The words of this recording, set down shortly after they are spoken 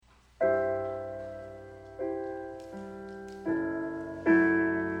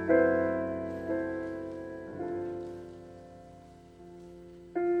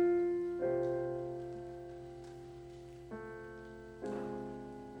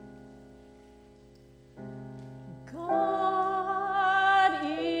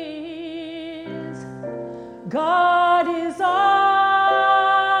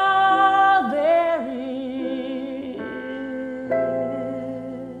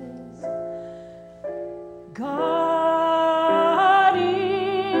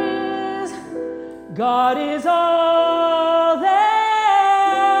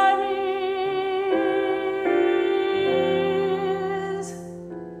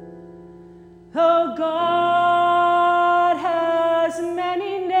Though God has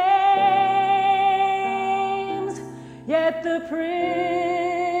many names, yet the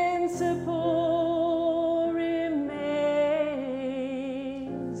principle remains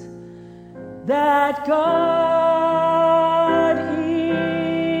that God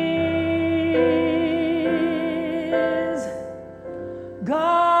is.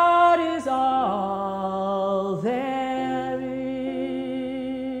 God is all there is.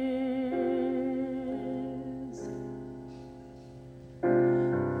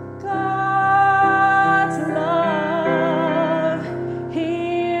 God's love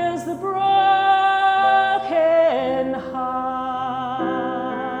heals the broken heart.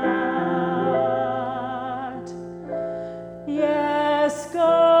 Yes,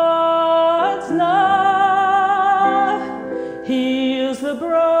 God's love heals the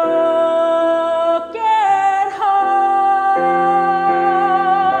broken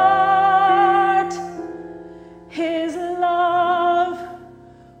heart. His love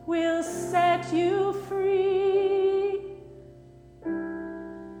will set you free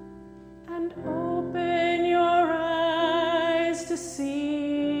and open your eyes to see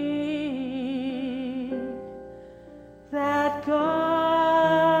that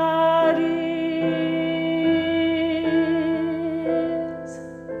God is.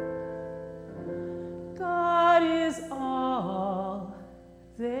 God is all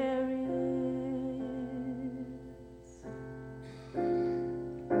there is.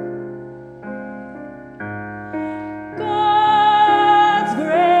 God's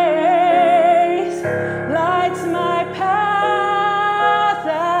grace lights my path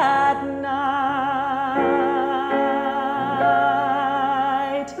at night.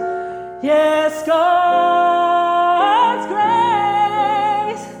 Yes, God's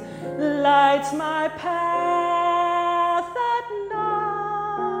grace lights my path at night.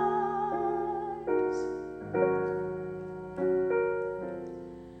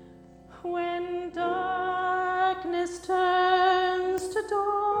 When darkness turns to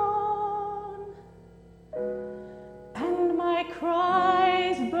dawn and my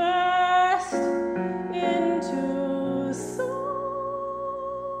cries burst into song,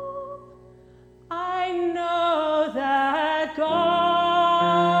 I know that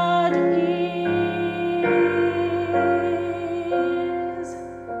God is.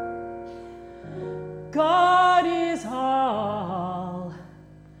 God is all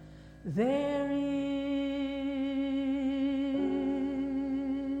there is.